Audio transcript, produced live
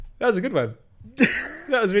That was a good one.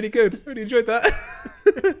 That was really good. Really enjoyed that.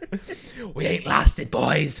 We ain't lasted,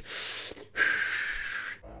 boys.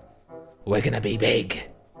 We're gonna be big.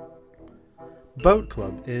 Boat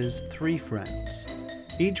Club is 3 friends.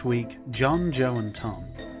 Each week, John, Joe and Tom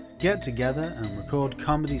get together and record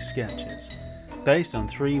comedy sketches based on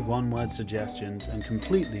 3 one-word suggestions and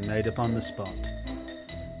completely made up on the spot.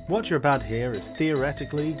 What you're about to hear is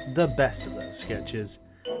theoretically the best of those sketches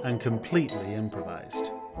and completely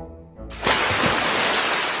improvised.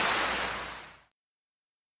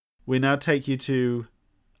 We now take you to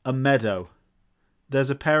a meadow. There's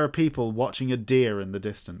a pair of people watching a deer in the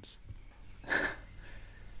distance.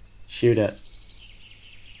 Shoot it.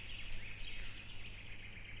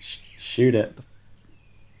 Shoot it.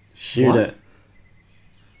 Shoot What? it.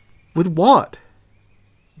 With what?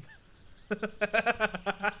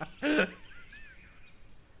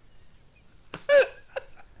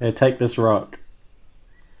 Here, take this rock.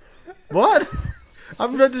 What?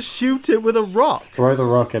 I'm going to shoot it with a rock. Just throw the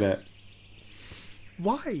rock at it.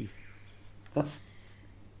 Why?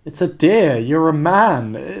 It's a deer. You're a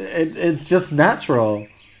man. It's just natural.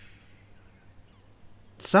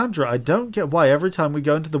 Sandra, I don't get why every time we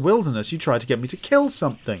go into the wilderness you try to get me to kill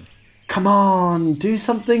something. Come on, do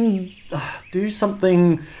something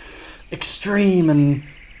extreme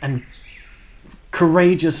and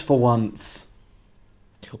courageous for once.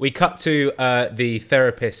 We cut to the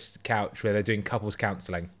therapist couch where they're doing couples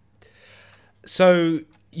counselling. So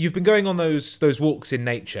you've been going on those walks in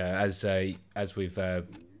nature as we've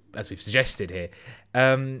suggested here.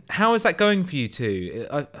 How is that going for you two?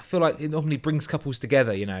 I feel like it normally brings couples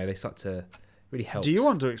together. You know, they start to really help. Do you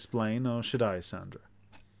want to explain, or should I, Sandra?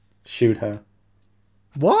 Shoot her.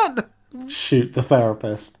 What? Shoot the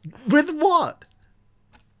therapist. With what?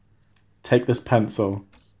 Take this pencil.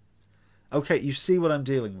 Okay, you see what I'm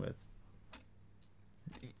dealing with.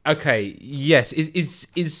 Okay, yes.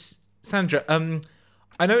 Is Sandra? I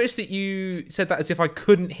noticed that you said that as if I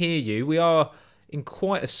couldn't hear you. We are in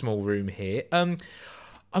quite a small room here. I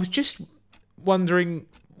was just wondering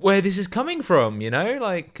where this is coming from. You know,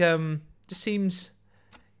 like just seems.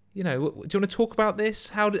 You know, do you want to talk about this?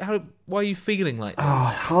 Why are you feeling like this?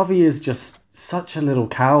 Oh, Harvey is just such a little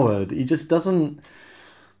coward. He just doesn't.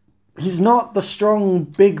 He's not the strong,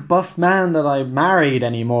 big, buff man that I married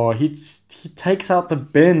anymore. He takes out the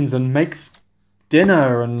bins and makes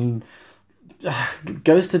dinner and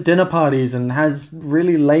goes to dinner parties and has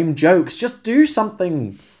really lame jokes. Just do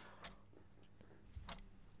something.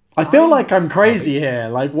 I feel like I'm crazy here.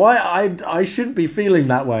 Like, why? I shouldn't be feeling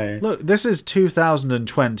that way. Look, this is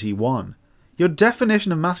 2021. Your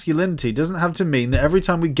definition of masculinity doesn't have to mean that every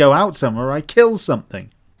time we go out somewhere I kill something.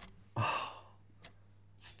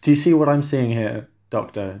 Do you see what I'm seeing here,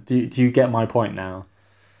 Doctor? Do you get my point now?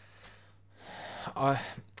 I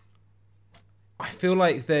feel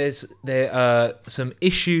like there are some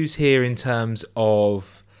issues here in terms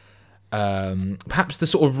of perhaps the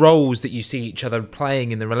sort of roles that you see each other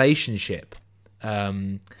playing in the relationship.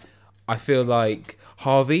 I feel like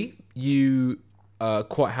Harvey, you are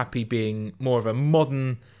quite happy being more of a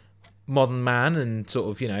modern man and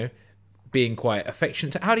sort of, you know, being quite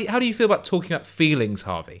affectionate. How do you feel about talking about feelings,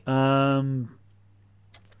 Harvey? Well,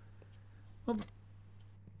 do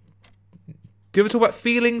you ever talk about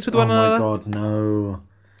feelings with one another? Oh my god, no.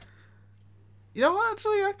 you know what,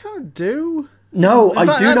 actually, I kind of do. No, In fact,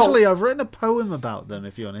 I do not. actually, I've written a poem about them,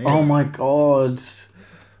 if you want to hear. Oh my god.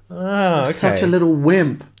 Oh, okay. Such a little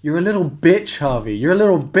wimp. You're a little bitch, Harvey. You're a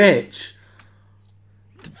little bitch.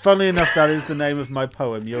 Funnily enough, that is the name of my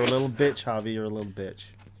poem. You're a little bitch, Harvey, you're a little bitch.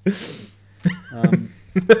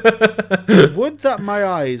 Would that my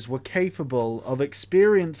eyes were capable of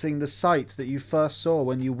experiencing the sight that you first saw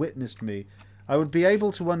when you witnessed me. I would be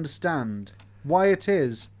able to understand why it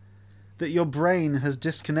is that your brain has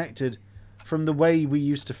disconnected from the way we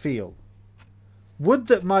used to feel. Would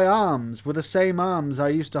that my arms were the same arms I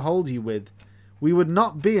used to hold you with. We would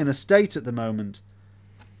not be in a state at the moment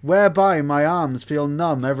whereby my arms feel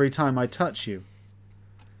numb every time I touch you.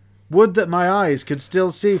 Would that my eyes could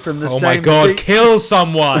still see from the same... Oh my god, kill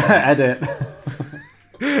someone! Edit.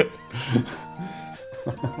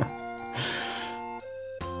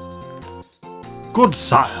 Good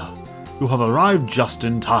sire, you have arrived just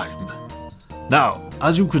in time. Now,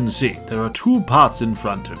 as you can see, there are 2 paths in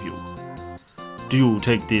front of you. Do you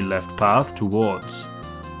take the left path towards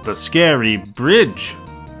the scary bridge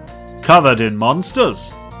covered in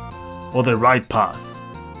monsters? Or the right path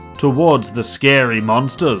towards the scary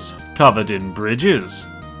monsters covered in bridges?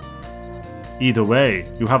 Either way,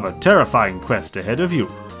 you have a terrifying quest ahead of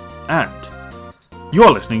you. And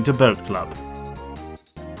you're listening to Boat Club.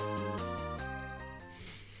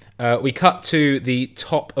 We cut to the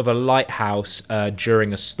top of a lighthouse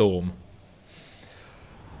during a storm.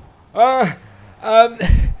 I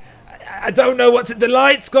don't know what the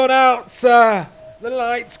light's gone out, sir. The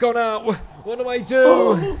light's gone out. What do I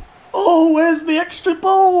do? Oh, where's the extra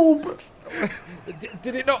bulb?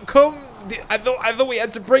 Did it not come? I thought we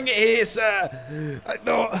had to bring it here, sir. I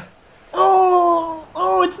thought.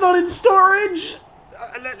 Oh, it's not in storage.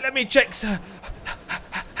 Let me check, sir.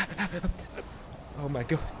 Oh my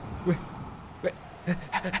god. Wait.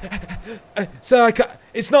 Sir,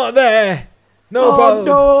 it's not there. No bulb.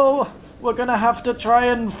 No, we're gonna have to try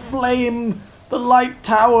and flame the light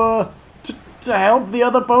tower to help the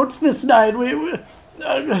other boats this night.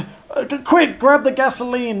 Quick, grab the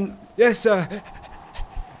gasoline. Yes, sir.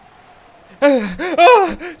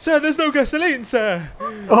 Sir, there's no gasoline, sir.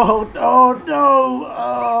 Oh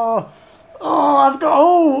no! I've got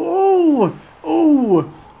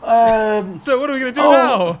So what are we gonna do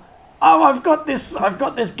now? Oh, I've got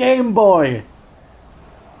this Game Boy.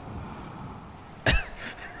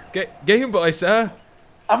 Game Boy, sir.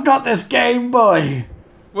 I've got this Game Boy.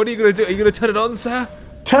 What are you gonna do? Are you gonna turn it on, sir?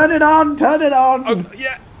 Turn it on. Oh,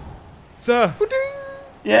 yeah. Sir.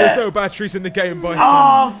 Yeah. There's no batteries in the Game Boy, sir.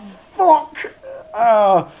 Oh, fuck.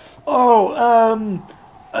 What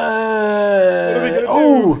are we gonna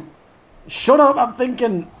do? Shut up, I'm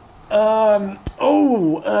thinking.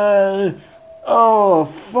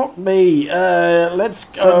 Fuck me. Let's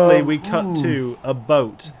go. Suddenly we cut to a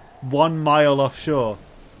boat 1 mile offshore.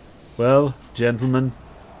 Well, gentlemen,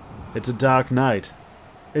 it's a dark night.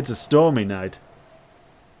 It's a stormy night.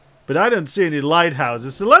 But I don't see any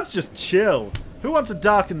lighthouses, so let's just chill. Who wants a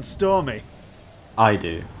dark and stormy? I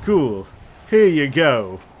do. Cool. Here you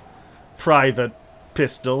go, Private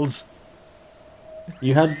Pistols.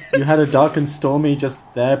 You had a dark and stormy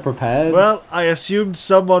just there prepared? Well, I assumed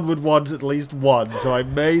someone would want at least one, so I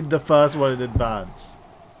made the first one in advance.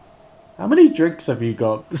 How many drinks have you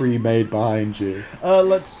got pre-made behind you?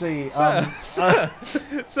 Let's see. Sir,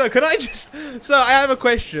 can I just... Sir, I have a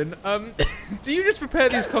question. Do you just prepare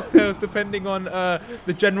these cocktails depending on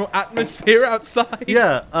the general atmosphere outside?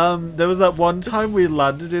 Yeah, there was that one time we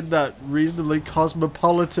landed in that reasonably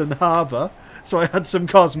cosmopolitan harbour, so I had some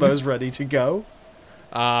Cosmos ready to go.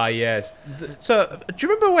 Ah, yes. So, do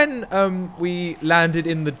you remember when we landed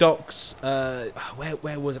in the docks?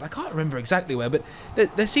 Where was it? I can't remember exactly where, but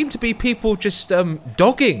there seemed to be people just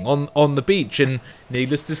dogging on the beach, and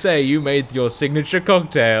needless to say, you made your signature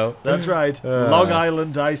cocktail. That's right, Long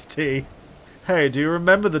Island iced tea. Hey, do you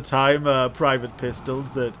remember the time, Private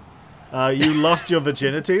Pistols, that you lost your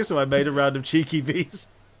virginity, so I made a round of cheeky bees?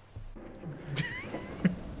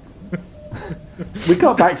 We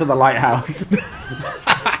got back to the lighthouse.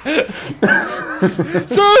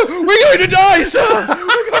 Sir, we're going to die, sir!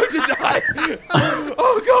 We're going to die!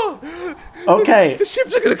 Oh, God! Okay. The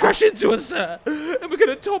ships are going to crash into us, sir! And we're going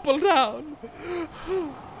to topple down!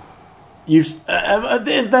 There's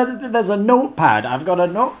a notepad. I've got a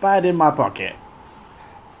notepad in my pocket.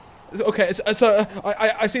 Okay, so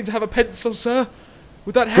I seem to have a pencil, sir.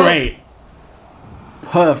 Would that help? Great.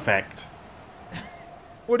 Perfect.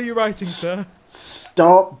 What are you writing, sir?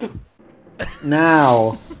 Stop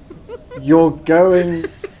now. You're going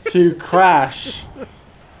to crash.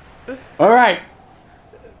 All right.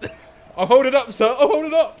 I'll hold it up, sir. I'll hold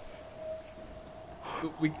it up.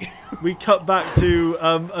 We cut back to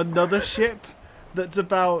another ship that's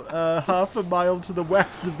about half a mile to the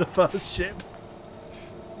west of the first ship.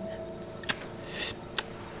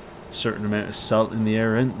 Certain amount of salt in the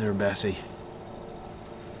air, isn't there, Bessie?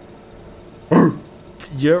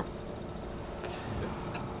 Yep.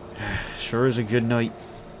 Sure is a good night.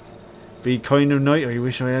 Be kind of night I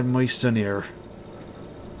wish I had my son here.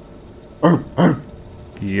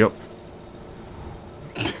 Yep.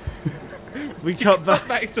 We cut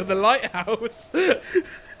back to the lighthouse.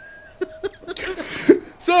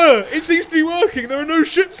 Sir, it seems to be working. There are no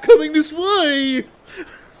ships coming this way.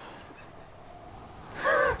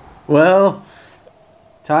 Well,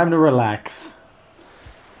 time to relax.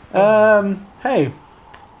 Hey,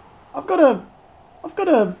 I've got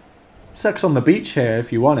a sex on the beach here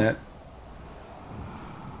if you want it.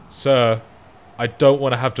 Sir, I don't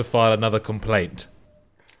want to have to file another complaint.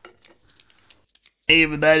 Hey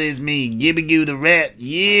everybody, it's me, Gibby Goo the Rat.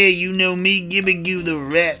 Yeah, you know me, Gibby Goo the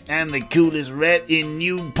Rat. I'm the coolest rat in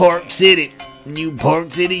New Park City. New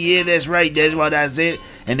Park City, yeah, that's right, that's what I said,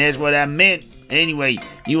 and that's what I meant. Anyway,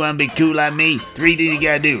 you wanna be cool like me? 3 things you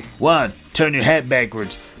gotta do. 1, turn your hat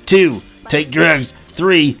backwards. 2, take drugs.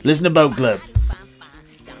 3, listen to Boat Club.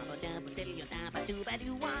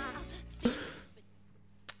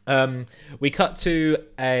 We cut to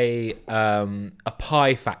a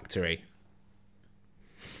pie factory.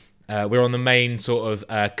 We're on the main sort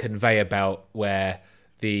of conveyor belt where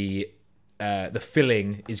the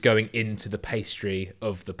filling is going into the pastry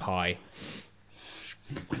of the pie.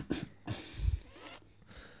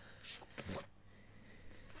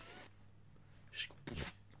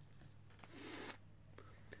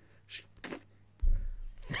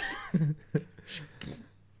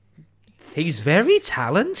 He's very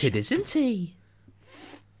talented, isn't he?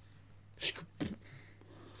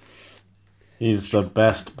 He's the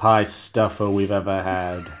best pie stuffer we've ever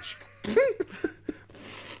had.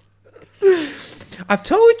 I've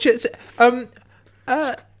told you.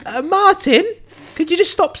 Martin, could you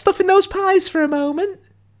just stop stuffing those pies for a moment?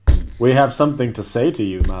 We have something to say to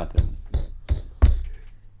you, Martin.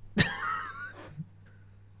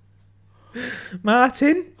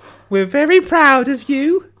 Martin, we're very proud of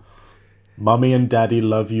you. Mummy and Daddy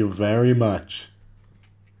love you very much.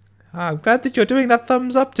 I'm glad that you're doing that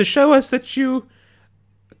thumbs up to show us that you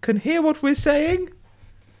can hear what we're saying.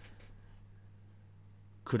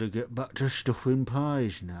 Could I get back to stuffing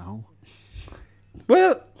pies now?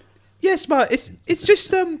 Well, yes, Martin. It's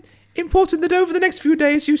just important that over the next few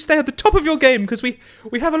days you stay at the top of your game because we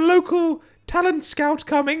have a local talent scout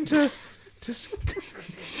coming to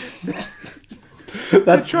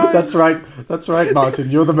That's right, Martin.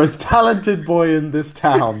 You're the most talented boy in this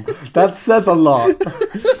town. That says a lot.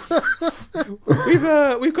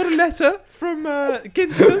 We've got a letter from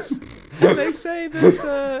Ginsters, and they say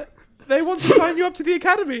that they want to sign you up to the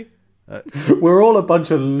academy. We're all a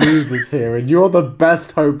bunch of losers here, and you're the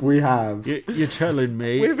best hope we have. You're telling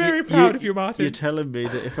me... We're very proud of you, Martin. You're telling me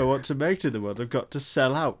that if I want to make it in the world, I've got to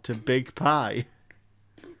sell out to Big Pie.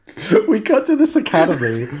 We got to this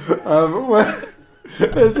academy where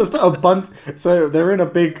there's just a bunch. So they're in a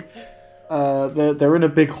big, they're in a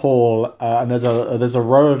big hall, and there's a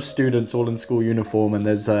row of students all in school uniform, and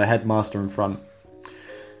there's a headmaster in front.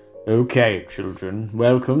 Okay, children,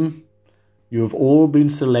 welcome. You have all been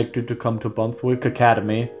selected to come to Bunthwick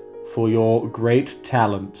Academy for your great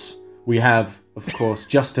talents. We have, of course,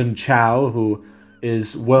 Justin Chow, who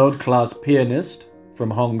is world-class pianist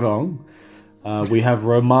from Hong Kong. We have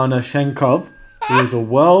Romana Shenkov, who is a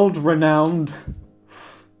world-renowned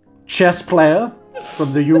chess player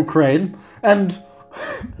from the Ukraine. And,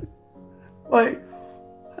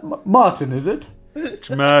 Martin, is it? It's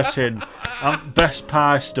Martin. I'm best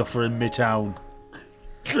pie stuffer in my town.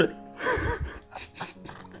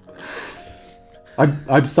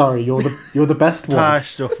 I'm sorry, you're the best one. Pie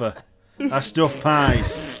stuffer. I stuff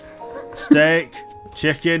pies. Steak,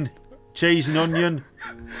 chicken, cheese and onion,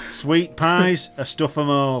 sweet pies, I stuff them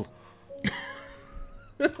all.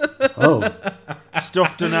 Oh.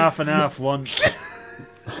 Stuffed and half once.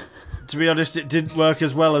 To be honest, it didn't work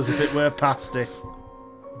as well as if it were pasty.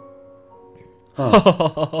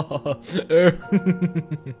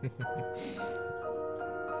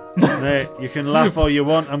 Mate, you can laugh all you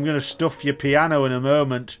want. I'm going to stuff your piano in a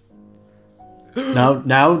moment.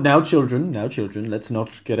 Now, children, let's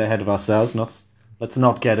not get ahead of ourselves. Let's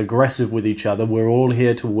not get aggressive with each other. We're all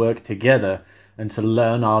here to work together and to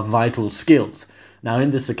learn our vital skills. Now,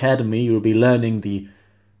 in this academy, you'll be learning the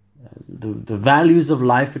values of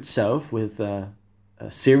life itself with a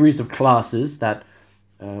series of classes that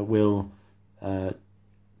will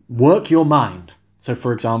work your mind. So,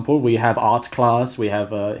 for example, we have art class, we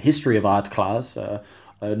have a history of art class,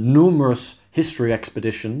 numerous history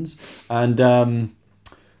expeditions, and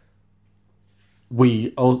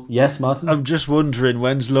yes, Martin? I'm just wondering,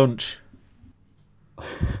 when's lunch?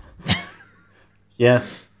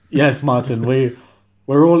 Yes, Martin, we're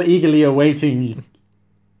all eagerly awaiting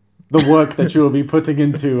the work that you will be putting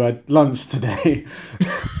into at lunch today.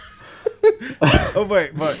 Oh,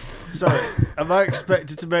 wait. Sorry, am I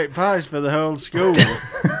expected to make pies for the whole school?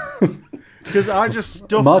 Because I just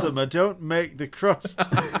stuff them, I don't make the crust.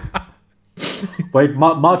 Wait,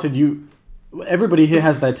 Martin, everybody here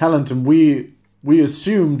has their talent, and we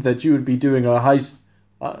assumed that you would be doing a high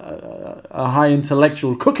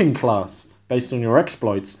intellectual cooking class based on your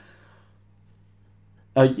exploits.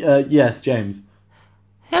 Yes, James.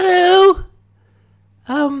 Hello.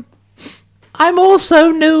 I'm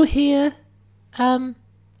also new here.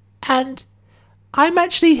 And I'm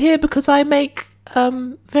actually here because I make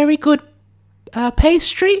very good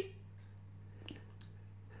pastry.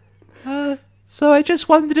 So I just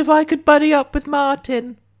wondered if I could buddy up with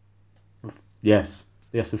Martin. Yes,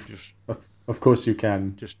 of course you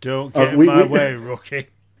can. Just don't get in my way, rookie.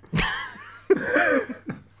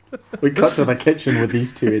 We got to the kitchen with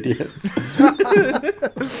these two idiots.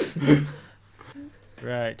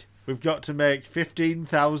 Right. We've got to make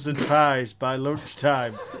 15,000 pies by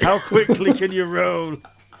lunchtime. How quickly can you roll?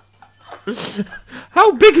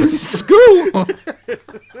 How big is this school?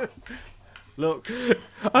 Look,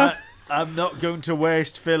 I'm not going to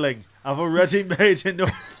waste filling. I've already made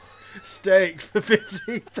enough steak for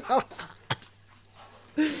 15,000.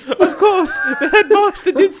 Of course, the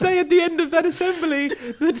headmaster did say at the end of that assembly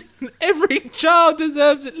that every child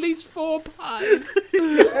deserves at least 4 pies.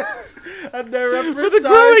 And there are For the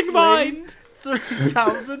growing precisely mind.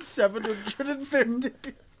 3,750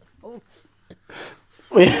 people.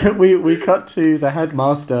 We cut to the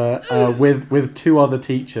headmaster with 2 other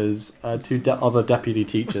teachers, other deputy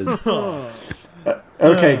teachers.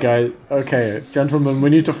 Okay, guys. Okay, gentlemen. We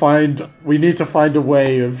need to find a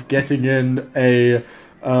way of getting in a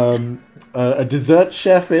dessert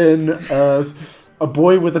chef in, a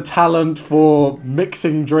boy with a talent for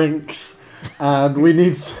mixing drinks, and we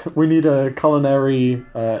need a culinary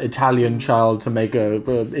Italian child to make a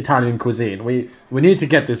Italian cuisine. We need to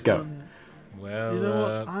get this going. Well, You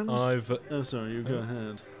know what? I've... sorry, you go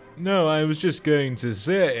ahead. No, I was just going to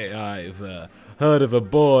say I've heard of a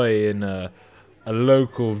boy in a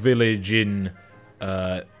local village in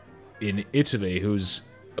Italy who's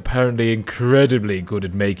apparently incredibly good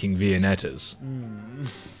at making Viennettas.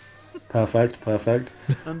 Perfect.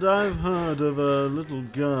 And I've heard of a little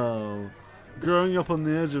girl growing up on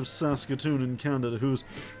the edge of Saskatoon in Canada who's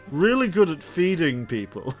really good at feeding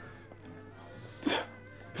people.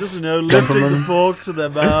 Just, lifting Gentlemen. the fork to their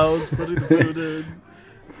mouths, putting the food in,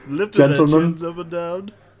 lifting their Gentlemen. chins up and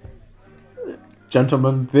down.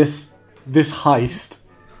 Gentlemen, this heist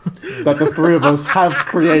that the 3 of us have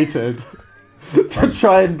created to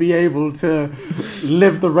try and be able to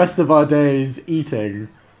live the rest of our days eating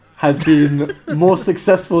has been more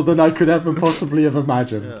successful than I could ever possibly have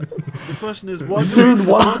imagined. Yeah. The question is, what Soon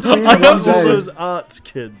one all day. those arts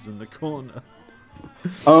kids in the corner?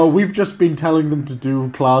 We've just been telling them to do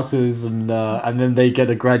classes, and then they get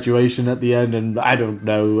a graduation at the end, and I don't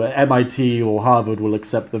know, MIT or Harvard will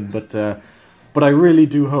accept them, but I really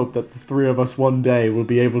do hope that the 3 of us one day will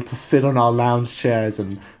be able to sit on our lounge chairs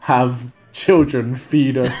and have children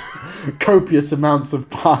feed us copious amounts of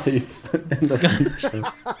pies in the future.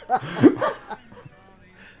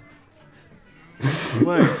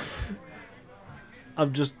 Wait.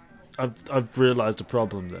 I've realised a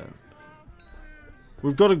problem there.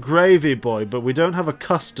 We've got a gravy boy, but we don't have a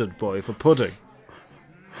custard boy for pudding.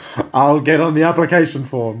 I'll get on the application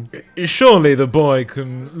form. Surely the boy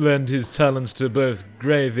can lend his talents to both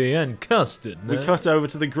gravy and custard. We no? cut over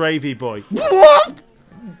to the gravy boy.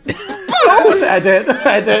 Edit.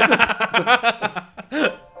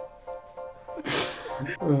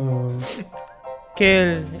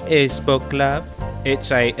 Quel est book club?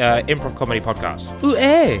 It's a improv comedy podcast. Où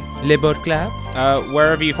est le book club?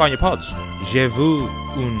 Wherever you find your pods. Je veux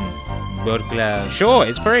un book club. Sure,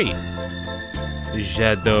 it's free.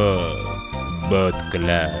 J'adore book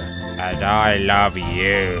club. And I love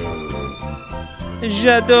you.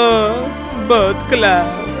 J'adore book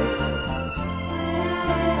club.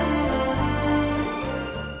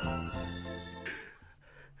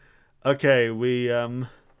 Okay, we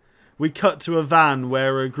cut to a van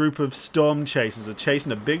where a group of storm chasers are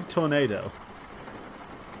chasing a big tornado.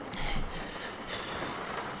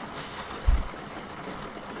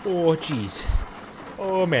 Oh, jeez.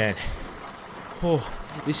 Oh, man. Oh,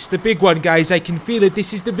 this is the big one, guys. I can feel it.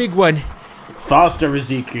 This is the big one. Faster,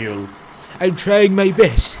 Ezekiel. I'm trying my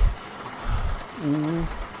best. Oh,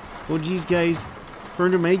 geez, guys.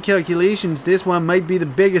 According to my calculations, this one might be the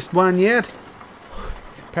biggest one yet.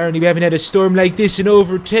 Apparently we haven't had a storm like this in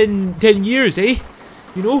over 10 years, eh?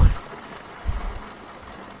 You know?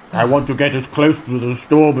 I want to get as close to the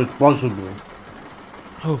storm as possible.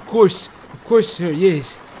 Oh, of course, sir,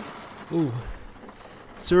 yes. Oh,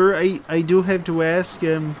 Sir, I do have to ask,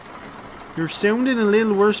 you're sounding a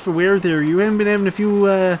little worse for wear there. You haven't been having a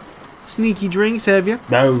few, sneaky drinks, have you?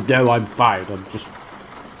 No, I'm fine.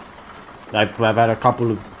 I've had a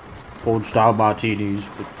couple of old style martinis,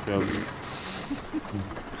 but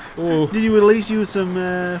oh, Did you at least use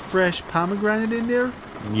some, fresh pomegranate in there?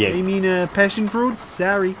 yes. I mean, passion fruit?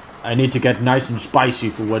 Sorry. I need to get nice and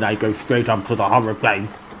spicy for when I go straight up to the hurricane.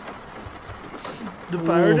 The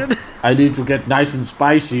pardon? I need to get nice and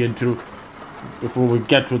spicy before we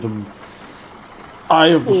get to the eye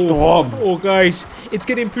of the storm. oh, guys, it's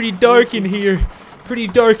getting pretty dark in here. Pretty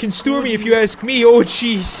dark and stormy, if you ask me. Oh,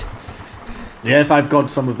 jeez. Yes, I've got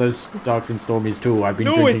some of those darks and stormies too. I've been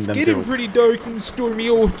No, drinking it's them getting too. pretty dark and stormy.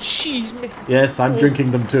 Oh, jeez, man. Yes, I'm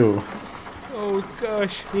drinking them too. Oh,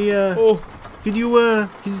 gosh. Hey, Oh, could you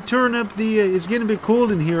turn up the, it's getting a bit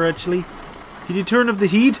cold in here, actually. Could you turn up the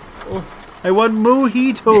heat? I want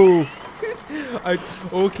mojito.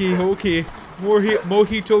 Okay. More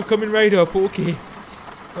mojito coming right up. Okay.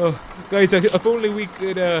 Guys, if only we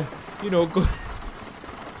could, go.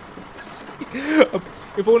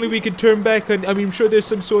 If only we could turn back, and I'm sure there's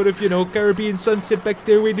some sort of, Caribbean sunset back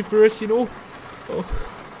there waiting for us,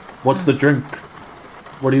 What's the drink?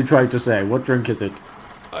 What are you trying to say? What drink is it?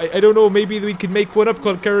 I don't know, maybe we could make one up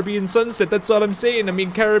called Caribbean Sunset, that's all I'm saying.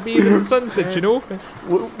 Caribbean and Sunset,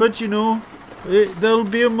 But there'll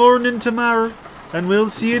be a morning tomorrow, and we'll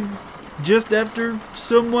see it just after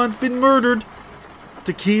someone's been murdered.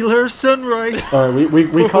 Tequila sunrise. Sorry, we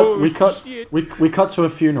shit. cut to a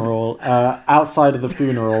funeral. Outside of the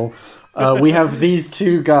funeral, we have these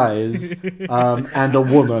two guys and a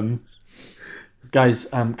woman. Guys,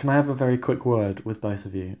 can I have a very quick word with both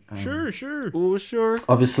of you? Sure. Oh, sure.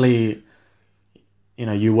 Obviously,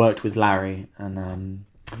 you worked with Larry, and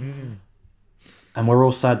we're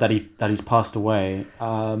all sad that he's passed away.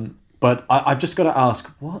 But I've just got to ask,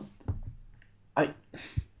 what?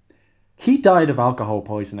 He died of alcohol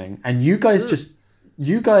poisoning, and you guys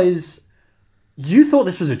you thought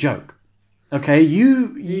this was a joke, okay?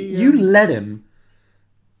 You let him.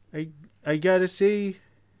 I gotta say,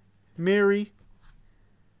 Mary.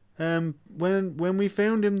 When we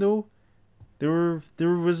found him though, there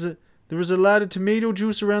was a lot of tomato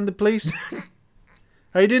juice around the place.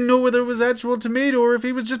 I didn't know whether it was actual tomato or if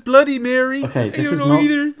he was just bloody, Mary. Okay, I this don't is know not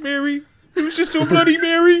either, Mary. It was just so bloody,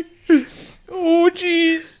 Mary. Oh,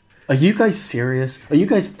 jeez. Are you guys serious? Are you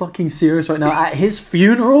guys fucking serious right now? At his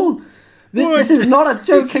funeral? This is not a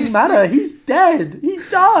joking matter. He's dead. He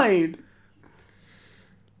died.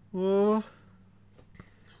 Well,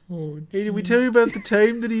 Oh, hey, did we tell you about the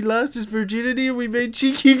time that he lost his virginity and we made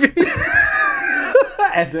cheeky face?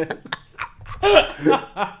 Edit.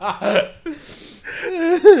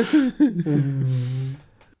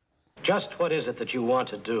 Just what is it that you want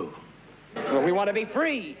to do? Well, we want to be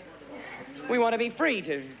free. We want to be free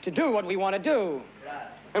to do what we want to do.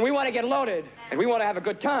 And we want to get loaded. And we want to have a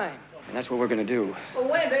good time. And that's what we're going to do. Well,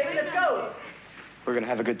 when, baby? Let's go. We're going to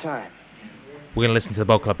have a good time. We're gonna listen to the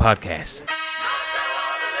Boat Club podcast.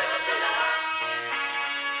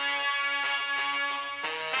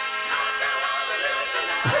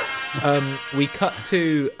 We cut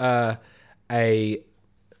to a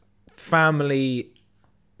family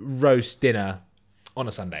roast dinner on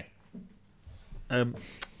a Sunday.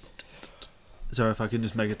 Sorry, if I can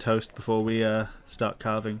just make a toast before we start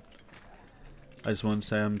carving. I just want to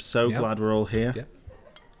say I'm so glad we're all here. Yep.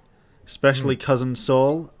 Especially Cousin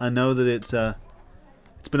Saul. I know that it's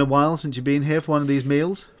been a while since you've been here for one of these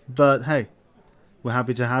meals, but hey, we're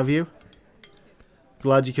happy to have you.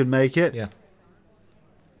 Glad you could make it. Yeah.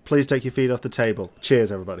 Please take your feet off the table.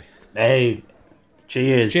 Cheers, everybody. Hey,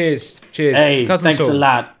 cheers. Cheers. Hey, Cousin thanks Saul. a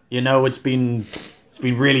lot. It's been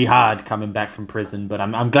really hard coming back from prison, but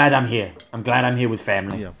I'm glad I'm here. I'm glad I'm here with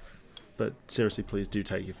family. Yeah. But seriously, please do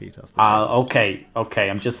take your feet off the table. Okay.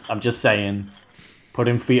 I'm just saying,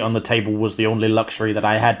 putting feet on the table was the only luxury that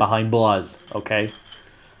I had behind bars. Okay.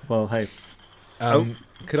 Well, hey.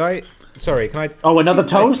 Could I? Sorry, can I? Oh, another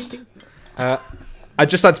toast? I'd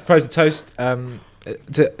just like to propose a toast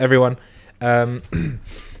to everyone.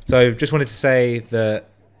 So just wanted to say that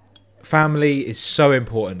family is so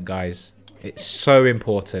important, guys. It's so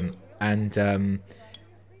important, and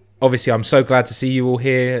obviously I'm so glad to see you all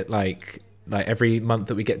here. Like every month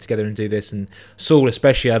that we get together and do this, and Saul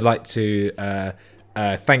especially, I'd like to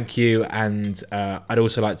thank you, and I'd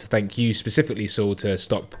also like to thank you specifically, Saul, to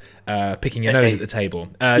stop picking your nose at the table.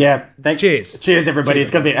 Cheers. Cheers, everybody.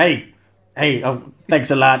 It's gonna be hey.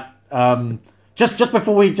 Thanks a lot. Just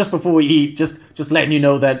before we eat, just letting you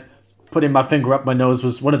know that putting my finger up my nose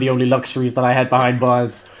was one of the only luxuries that I had behind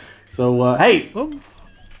bars. So hey.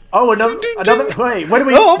 Oh, another. Wait, what are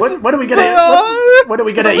we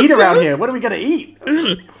gonna eat around here? What are we gonna eat?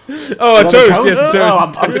 Oh, a Another toast. Yes, a toast.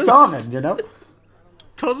 Oh, I'm starving.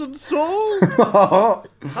 Cousin Saul,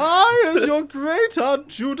 I, as your great Aunt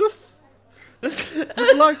Judith,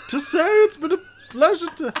 would like to say it's been a pleasure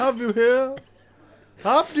to have you here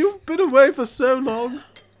after you've been away for so long.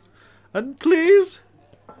 And please,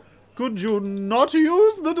 could you not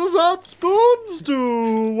use the dessert spoons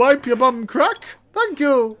to wipe your bum crack? Thank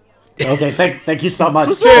you. Okay, thank you so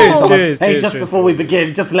much. Cheers. Hey, just before we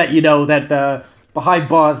begin, just let you know that behind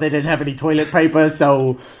bars they didn't have any toilet paper,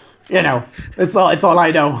 so it's all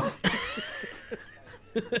I know.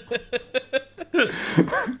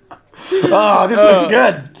 Oh, this looks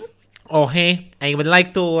good. Oh, hey, I would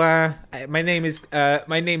like to. My name is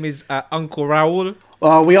Uncle Raul.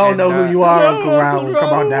 Oh, we all know who you are, Uncle Raoul.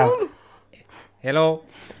 Come on now. Hello.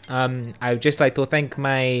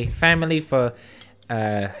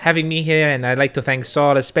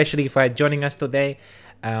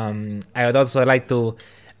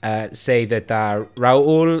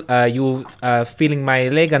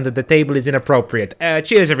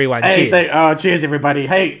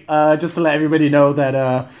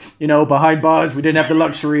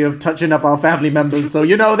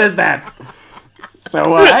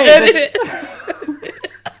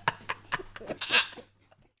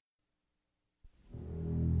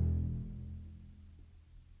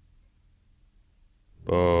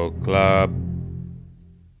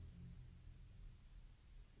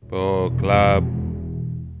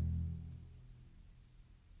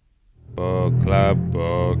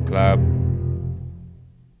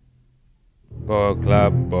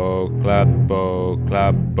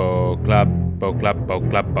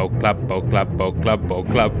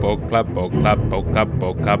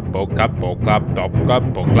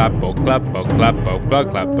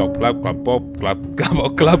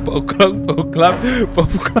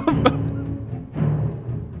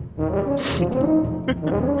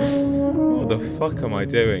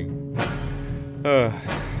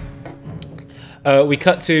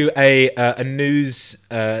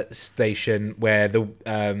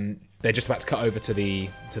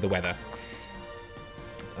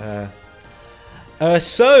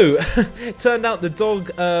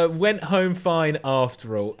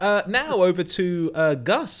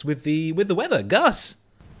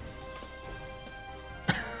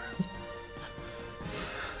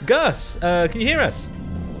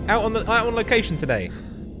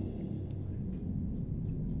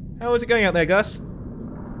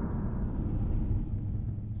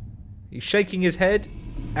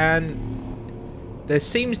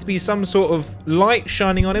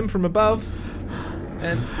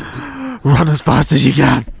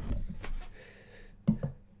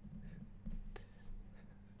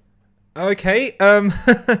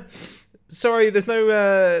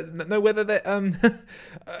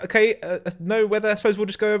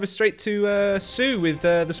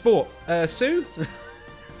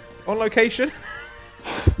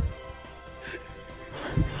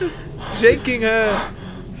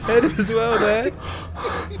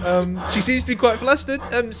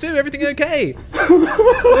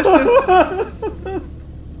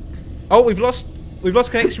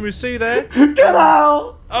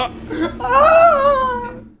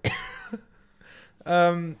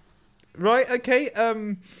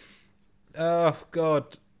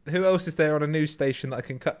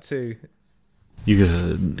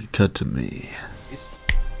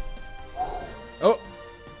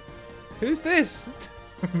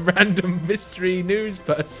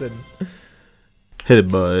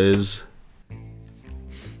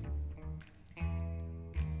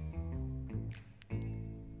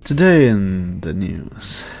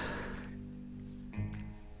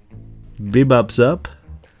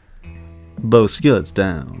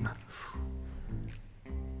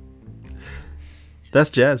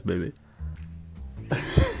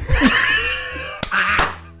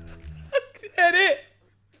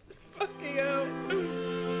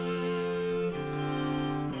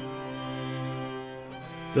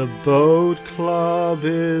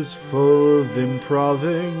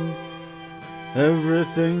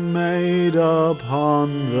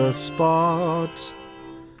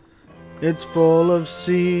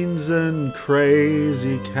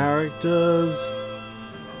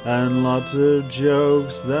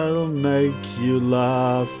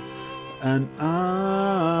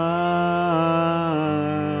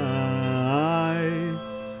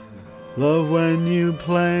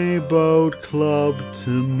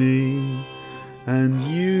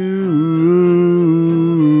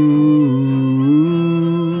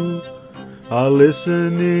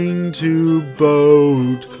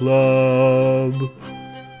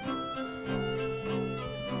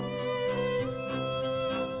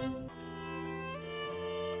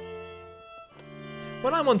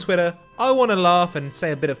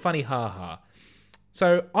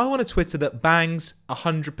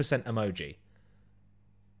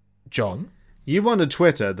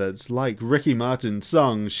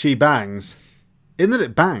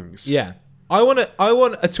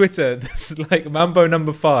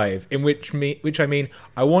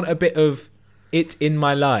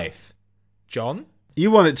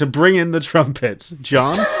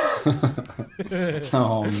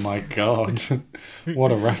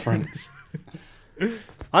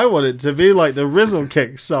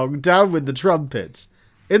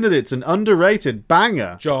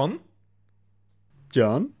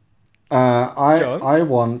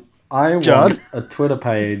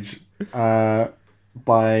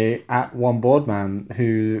 by @OneBoardman,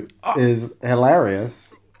 who is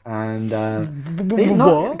hilarious. And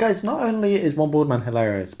guys, not only is OneBoardman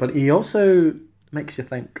hilarious, but he also makes you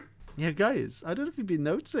think. Yeah, guys, I don't know if you've been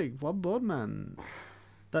noticing, One Board Man.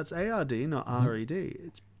 That's ARD, not RED.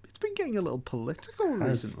 It's been getting a little political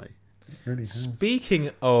recently. It really has.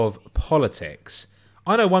 Speaking of politics,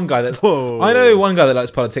 I know one guy that Whoa.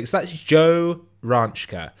 likes politics. That's Joe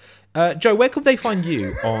Ranchka. Joe, where could they find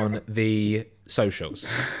you on the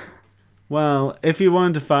socials? Well, if you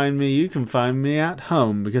want to find me, you can find me at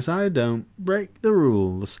home because I don't break the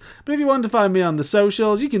rules. But if you want to find me on the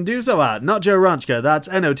socials, you can do so at Not Joe Ranchka. That's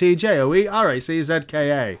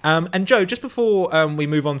NOTJOERACZKA. And Joe, just before we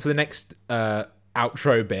move on to the next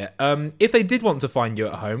outro bit, if they did want to find you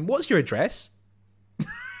at home, what's your address?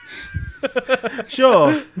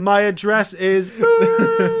 Sure, my address is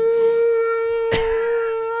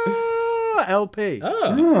LP.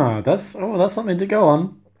 That's something to go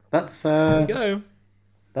on. That's There you go.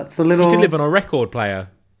 that's the little. You could live on a record player.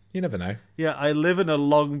 You never know. Yeah, I live in a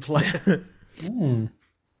long player.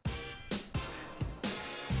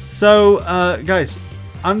 So, guys,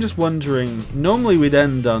 I'm just wondering, normally we'd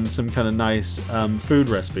end on some kind of nice food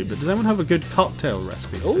recipe, but does anyone have a good cocktail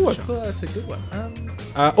recipe? to Oh, I finish on? thought that's a good one.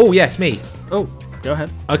 Oh, yes, me. Oh, go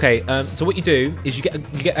ahead. Okay, so what you do is you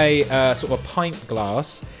get a sort of a pint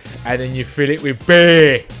glass, and then you fill it with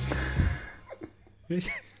beer.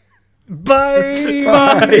 Bye!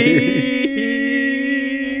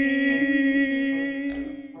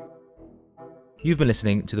 You've been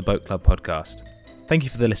listening to the Boat Club podcast. Thank you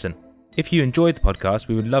for the listen. If you enjoyed the podcast,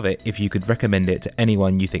 we would love it if you could recommend it to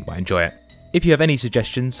anyone you think might enjoy it. If you have any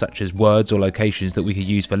suggestions, such as words or locations that we could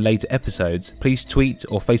use for later episodes, please tweet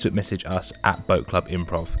or Facebook message us at Boat Club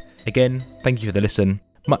Improv. Again, thank you for the listen.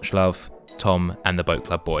 Much love, Tom and the Boat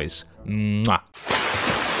Club boys. Mwah.